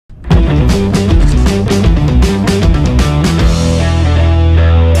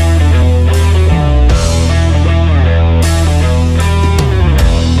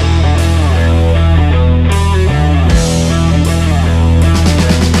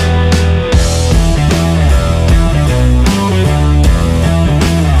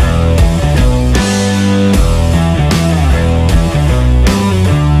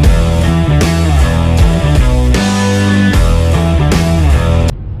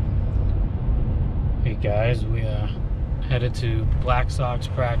guys, we are headed to Black Sox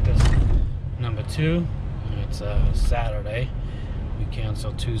practice number 2. It's Saturday. We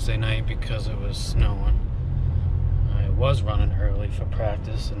canceled Tuesday night because it was snowing. I was running early for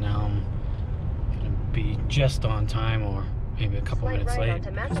practice, and now I'm gonna be just on time, or maybe a couple minutes late.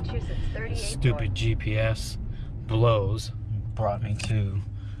 This stupid GPS brought me to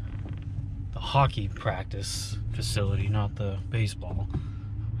the hockey practice facility, not the baseball.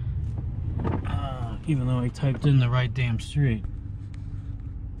 Even though I typed in the right damn street.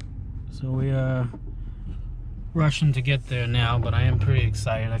 So we are rushing to get there now, but I am pretty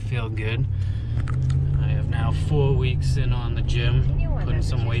excited. I feel good. I have now 4 weeks in on the gym, putting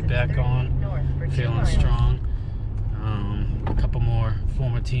some weight back on, feeling strong. A couple more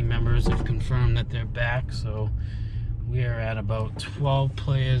former team members have confirmed that they're back, so we are at about 12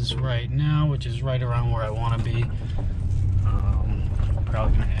 players right now, which is right around where I want to be.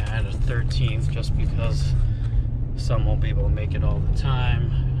 Probably going to add a 13th just because some won't be able to make it all the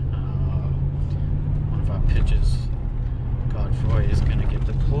time. One of our pitchers, Godfrey, is going to get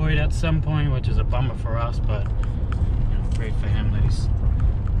deployed at some point, which is a bummer for us, but you know, great for him that he's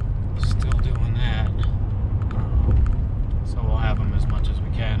still doing that. So we'll have him as much as we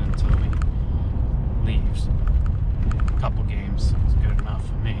can until he leaves. A couple games is good enough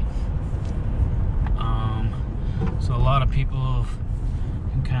for me. So a lot of people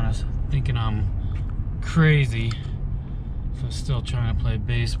kind of thinking I'm crazy for still trying to play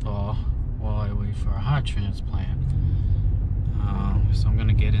baseball while I wait for a heart transplant. So I'm going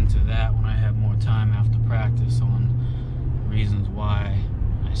to get into that when I have more time after practice on reasons why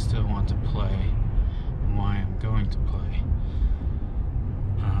I still want to play and why I'm going to play.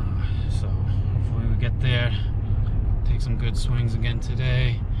 So hopefully we get there, take some good swings again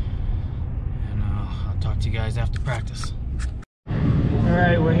today, and I'll talk to you guys after practice.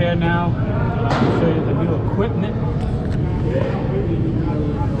 Alright, we're here now. I'll show you the new equipment.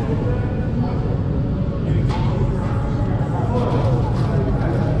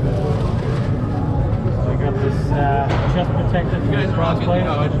 So I got this chest protector for the cross plate.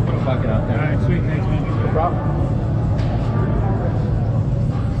 I'll just put a bucket out there. Alright, sweet, thanks man. No problem.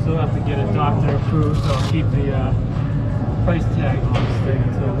 Still have to get a doctor approved, so I'll keep the price tag on this thing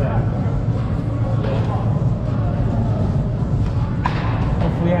until then.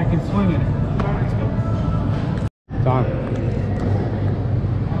 Hopefully I can swing in it. Let's go. It's on.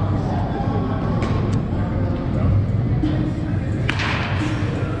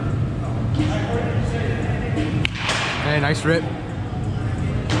 Hey, nice rip.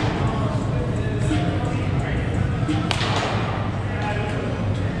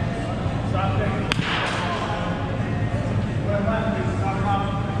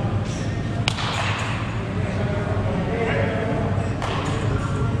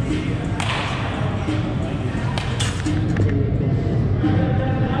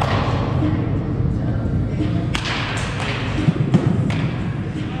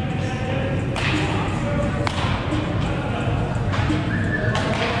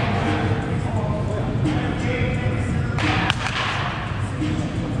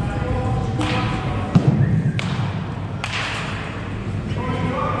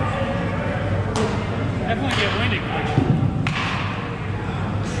 Definitely get windy quick.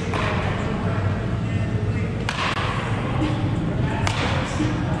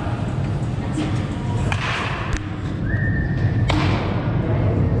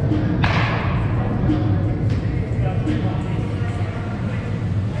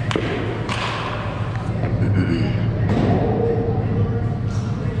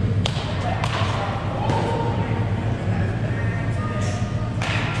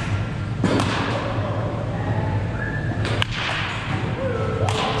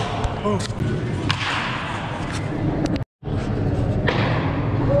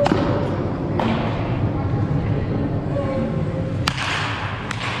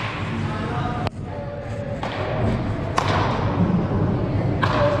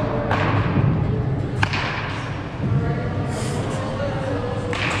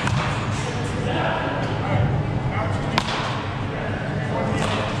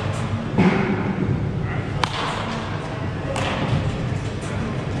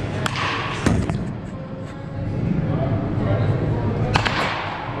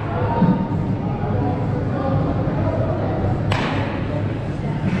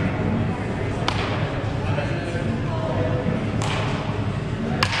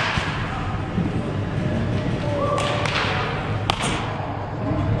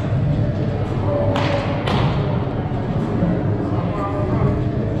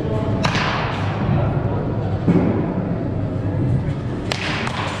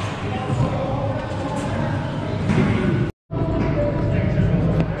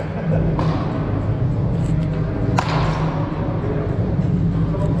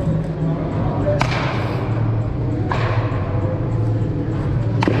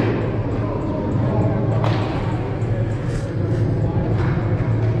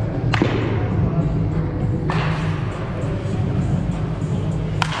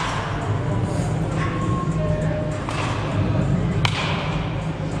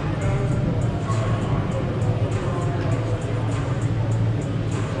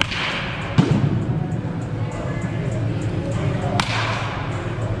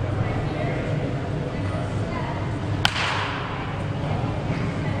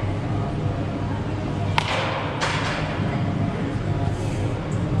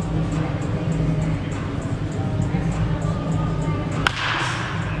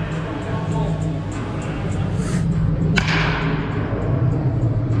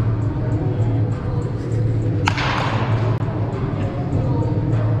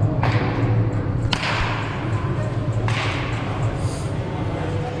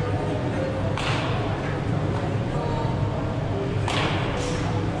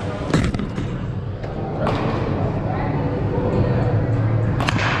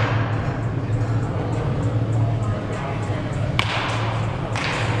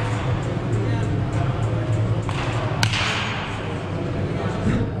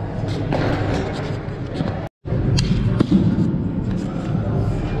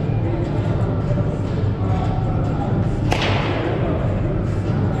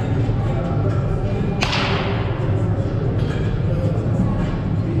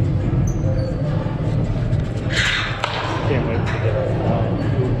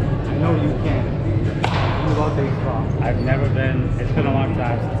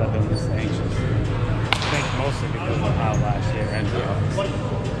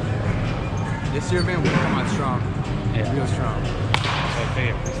 This year, man, we're come out strong. Yeah. Real strong. So I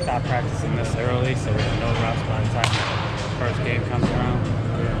figured we stop practicing this early so we have no rust by the time the first game comes around.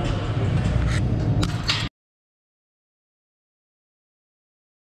 Yeah.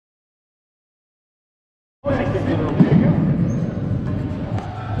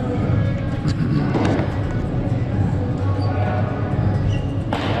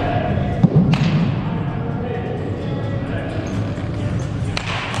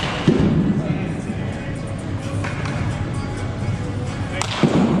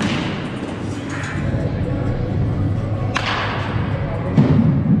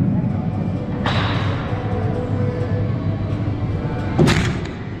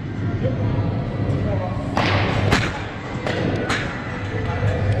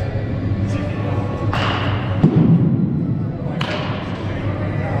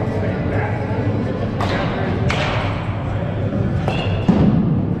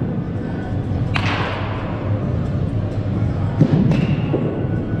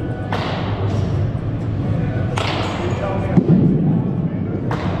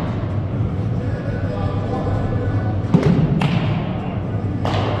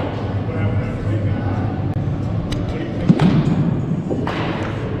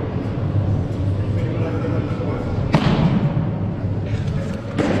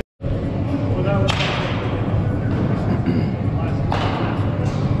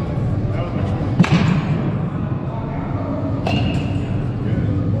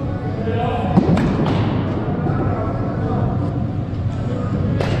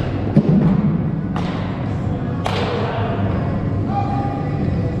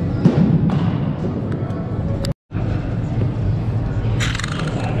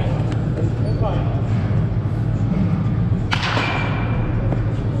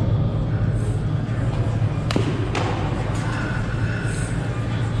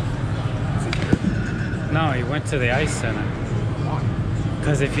 No, he went to the ice center.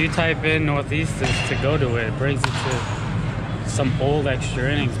 Because if you type in Northeasters to go to it, it brings you to some old extra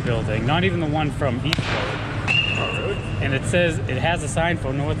innings building. Not even the one from East Road. And it says, it has a sign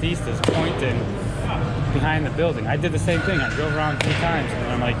for Northeasters pointing behind the building. I did the same thing. I drove around 3 times and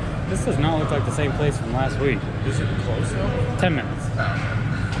I'm like, this does not look like the same place from last week. Is it close though? 10 minutes.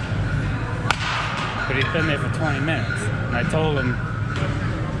 But he's been there for 20 minutes. And I told him,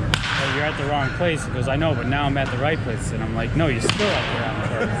 oh, you're at the wrong place. He goes, I know, but now I'm at the right place. And I'm like, no, you're still at the wrong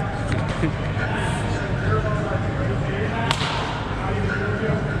place.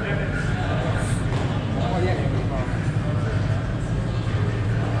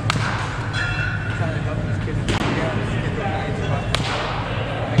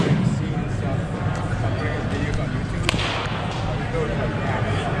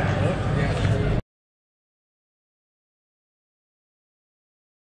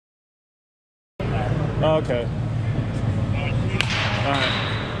 Oh, okay. All right.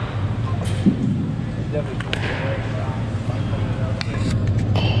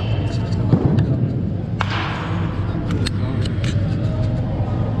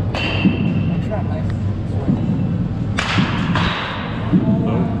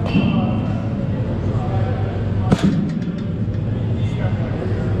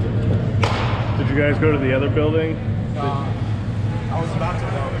 Did you guys go to the other building? I was about to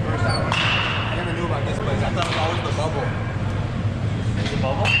go the first time. I never knew about this place. I thought it was always the bubble. The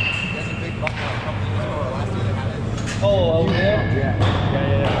bubble? There's a big bubble like a couple years ago or last year they had it. Oh, over there? Yeah.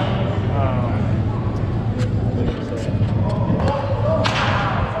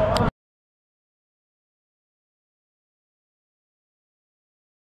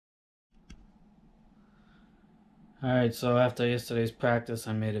 Alright, so after yesterday's practice,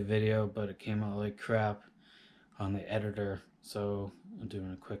 I made a video, but it came out like crap on the editor. So I'm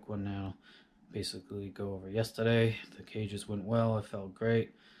doing a quick one now. Basically go over yesterday. The cages went well. I felt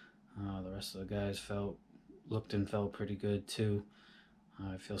great. The rest of the guys looked and felt pretty good too.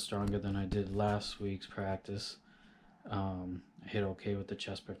 I feel stronger than I did last week's practice. I hit okay with the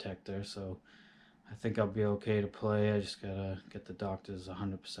chest protector, so I think I'll be okay to play. I just gotta get the doctor's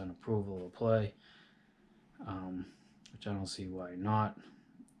 100% approval to play, which I don't see why not.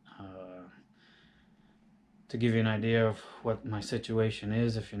 To give you an idea of what my situation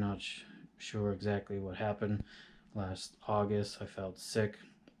is, if you're not sure exactly what happened, last August I felt sick.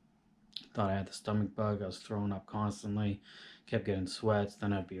 Thought I had the stomach bug. I was throwing up constantly, kept getting sweats.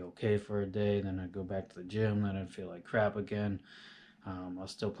 Then I'd be okay for a day, then I'd go back to the gym, then I'd feel like crap again. I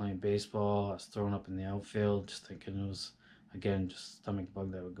was still playing baseball. I was throwing up in the outfield, just thinking it was, again, just stomach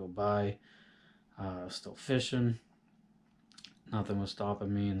bug that would go by. I was still fishing. Nothing was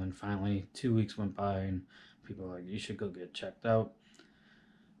stopping me, and then finally 2 weeks went by and people were like, you should go get checked out.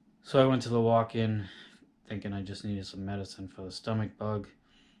 So I went to the walk-in thinking I just needed some medicine for the stomach bug.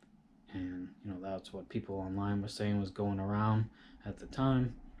 And, you know, that's what people online were saying was going around at the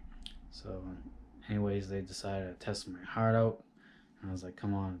time. So anyways, they decided to test my heart out. And I was like,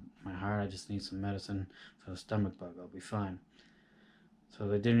 come on, my heart, I just need some medicine for the stomach bug. I'll be fine. So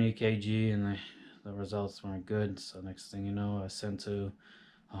they did an EKG and the results weren't good. So next thing you know, I was sent to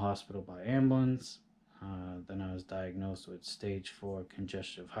a hospital by ambulance. Then I was diagnosed with stage 4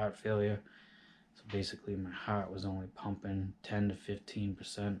 congestive heart failure. So basically my heart was only pumping 10 to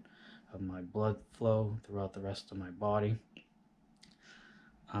 15% of my blood flow throughout the rest of my body.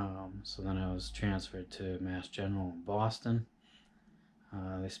 So then I was transferred to Mass General in Boston.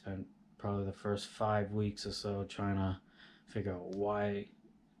 They spent probably the first 5 weeks or so trying to figure out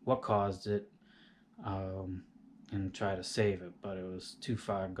what caused it, and try to save it, but it was too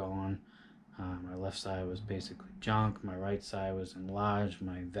far gone. My left side was basically junk, my right side was enlarged,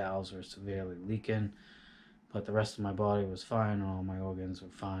 my valves were severely leaking, but the rest of my body was fine and all my organs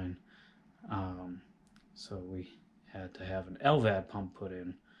were fine. So we had to have an lvad pump put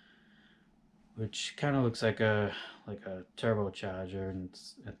in, which kind of looks like a turbocharger, and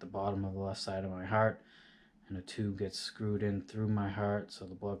it's at the bottom of the left side of my heart, and a tube gets screwed in through my heart so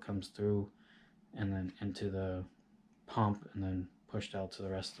the blood comes through and then into the pump and then pushed out to the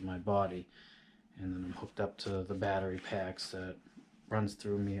rest of my body. And then I'm hooked up to the battery packs that runs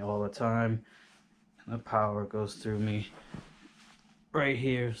through me all the time, and the power goes through me right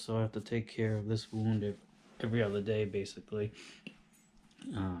here, so I have to take care of this wound every other day basically,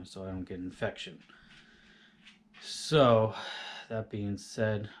 so I don't get infection. So that being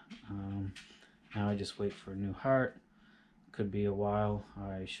said, now I just wait for a new heart. Could be a while.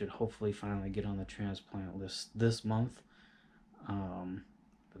 I should hopefully finally get on the transplant list this month,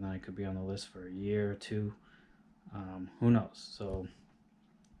 but then I could be on the list for a year or two. Who knows? So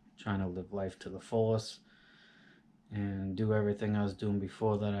trying to live life to the fullest and do everything I was doing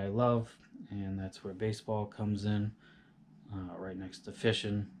before that I love, and that's where baseball comes in, right next to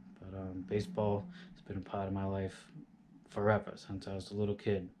fishing. But baseball has been a part of my life forever, since I was a little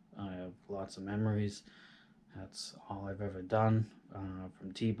kid. I have lots of memories. That's all I've ever done,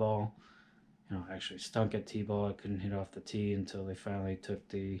 from t-ball. You know, I actually stunk at t-ball. I couldn't hit off the tee until they finally took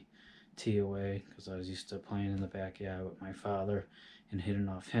the tee away, because I was used to playing in the backyard with my father and hitting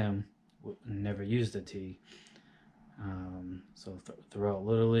off him, and never used the tee. So throughout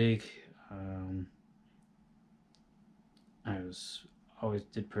Little League, I always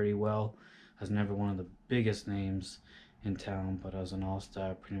did pretty well. I was never one of the biggest names in town, but I was an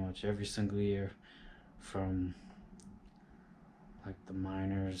all-star pretty much every single year, from like the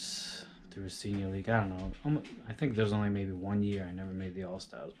minors through senior league. I don't know. I think there's only maybe 1 year I never made the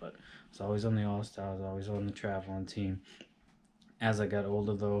all-stars, but I was always on the all-stars, always on the traveling team. As I got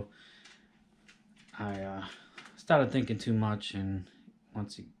older, though, I started thinking too much, and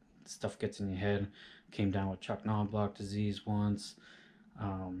once stuff gets in your head, came down with Chuck Knoblauch disease once.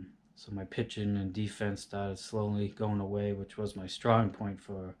 So my pitching and defense started slowly going away, which was my strong point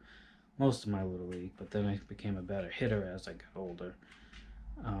for most of my Little League, but then I became a better hitter as I got older.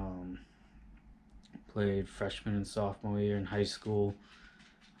 Played freshman and sophomore year in high school.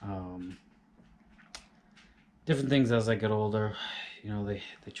 Different things as I got older. You know, they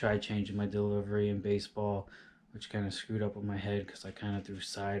tried changing my delivery in baseball, which kind of screwed up with my head, because I kind of threw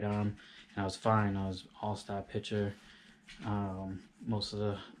sidearm, and I was fine. I was all-star pitcher most of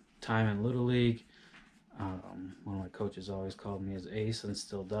the time in Little League. One of my coaches always called me his ace, and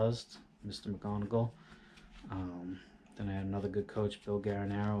still does, Mr. McGonigal. Then I had another good coach, Bill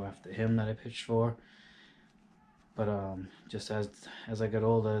Garanaro, after him, that I pitched for. But just as I got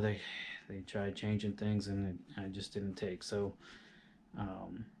older, they tried changing things, and I just didn't take. So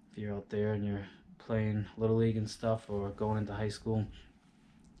if you're out there and you're playing Little League and stuff, or going into high school,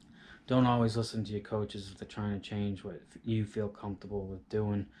 don't always listen to your coaches if they're trying to change what you feel comfortable with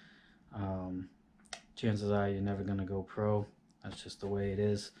doing. Chances are you're never going to go pro. That's just the way it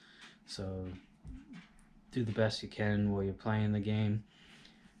is. So do the best you can while you're playing the game.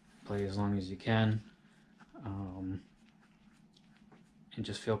 Play as long as you can. And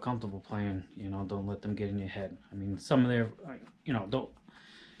just feel comfortable playing. You know, don't let them get in your head. I mean, some of their, you know, don't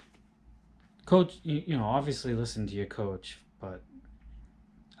coach, you know, obviously listen to your coach, but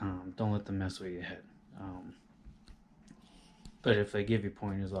don't let them mess with your head. But if they give you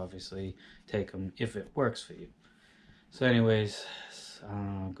pointers, obviously take them if it works for you. So anyways,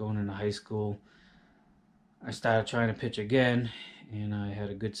 going into high school, I started trying to pitch again, and I had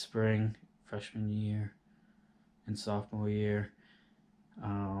a good spring freshman year and sophomore year.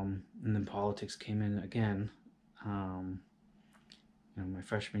 And then politics came in again. my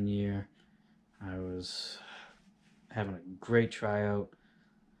freshman year, I was having a great tryout.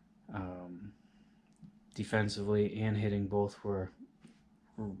 Defensively and hitting both were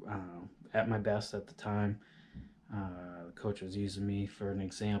at my best at the time. The coach was using me for an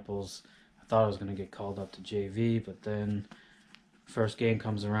examples. I thought I was going to get called up to JV, but then first game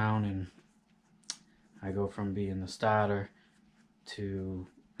comes around and I go from being the starter to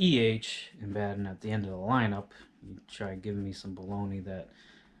EH and batting at the end of the lineup. You try giving me some baloney that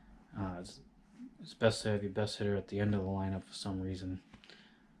it's best to have your best hitter at the end of the lineup for some reason.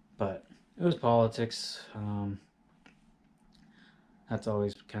 But it was politics. That's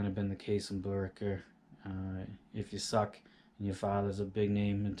always kind of been the case in Billerica. If you suck and your father's a big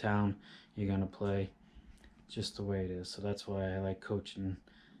name in town, you're going to play just the way it is. So that's why I like coaching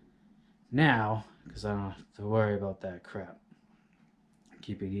now, because I don't have to worry about that crap.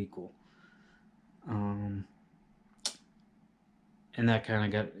 Keep it equal. And that kind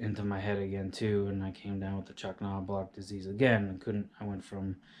of got into my head again too, and I came down with the Chuck-Norris block disease again. I went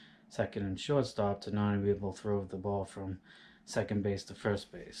from second and shortstop to not be able to throw the ball from second base to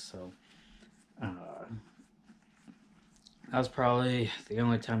first base. So that was probably the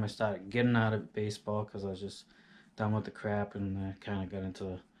only time I started getting out of baseball, because I was just done with the crap, and I kind of got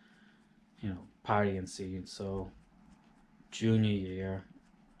into partying scene. So junior year,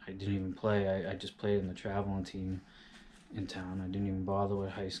 I didn't even play. I just played in the traveling team in town. I didn't even bother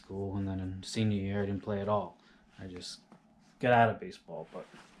with high school, and then in senior year I didn't play at all. I just got out of baseball. But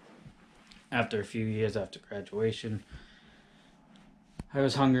after a few years after graduation, I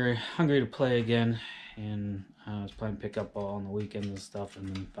was hungry to play again, and I was playing pickup ball on the weekends and stuff,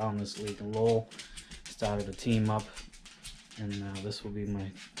 and then found this league in Lowell, started a team up, and now this will be my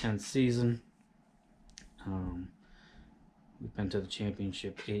 10th season. We've been to the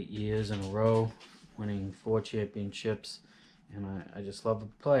championship 8 years in a row, winning 4 championships, and I just love to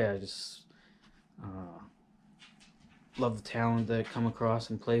play. I just love the talent that come across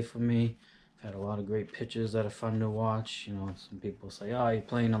and play for me. I've had a lot of great pitchers that are fun to watch. Some people say, oh, you're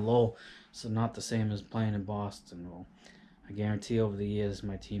playing in Lowell, so not the same as playing in Boston. Well, I guarantee over the years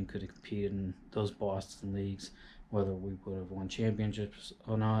my team could have competed in those Boston leagues, whether we would have won championships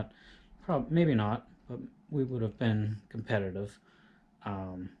or not. Maybe not, but we would have been competitive.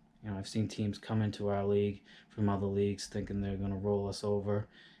 I've seen teams come into our league from other leagues thinking they're going to roll us over,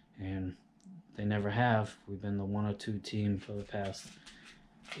 and they never have. We've been the 1 or 2 team for the past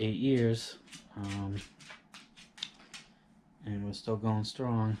 8 years, and we're still going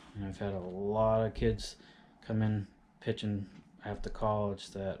strong. And I've had a lot of kids come in pitching after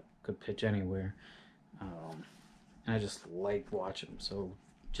college that could pitch anywhere, and I just like watching them. So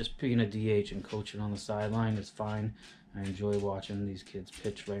just being a DH and coaching on the sideline is fine. I enjoy watching these kids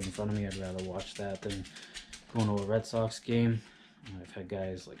pitch right in front of me. I'd rather watch that than going to a Red Sox game. I've had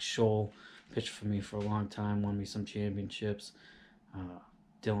guys like Scholl pitch for me for a long time, won me some championships.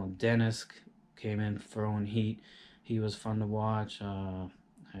 Dylan Dennis came in throwing heat. He was fun to watch. I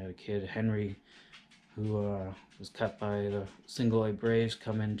had a kid, Henry, who was cut by the Single A Braves,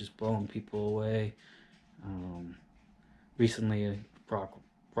 come in just blowing people away. Recently, Brock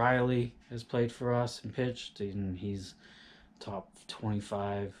Riley has played for us and pitched, and he's top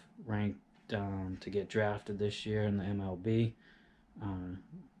 25 ranked to get drafted this year in the MLB.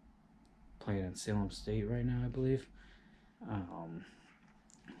 Playing at Salem State right now, I believe.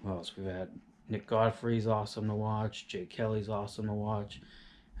 What else? We've had Nick Godfrey's awesome to watch. Jay Kelly's awesome to watch.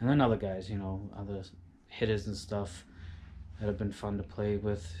 And then other guys, other hitters and stuff that have been fun to play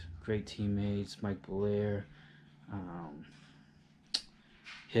with. Great teammates, Mike Belair,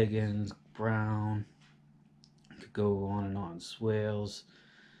 Higgins, Brown, could go on and on. Swales,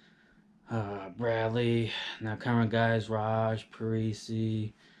 Bradley, now current guys, Raj,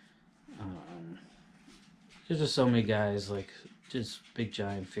 Parisi. There's just so many guys, like just big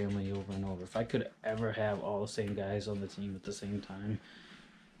giant family over and over. If I could ever have all the same guys on the team at the same time,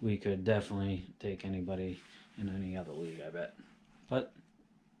 we could definitely take anybody in any other league, I bet. But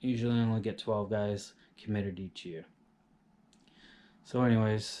usually I only get 12 guys committed each year. So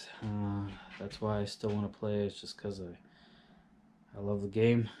anyways, that's why I still want to play. It's just because I love the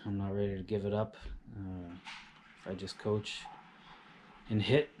game. I'm not ready to give it up. If I just coach and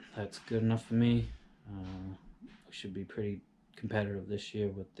hit, that's good enough for me. We should be pretty competitive this year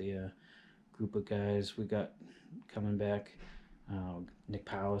with the group of guys we got coming back. Nick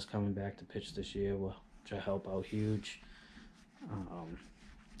Powers coming back to pitch this year, which will help out huge.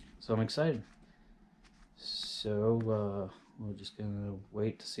 So I'm excited. So we're just gonna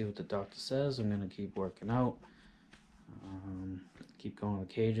wait to see what the doctor says. I'm gonna keep working out, keep going to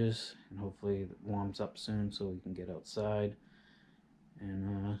the cages, and hopefully it warms up soon so we can get outside.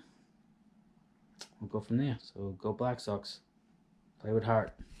 we'll go from there. So go Black Sox. Play with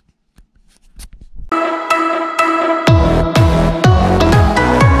heart.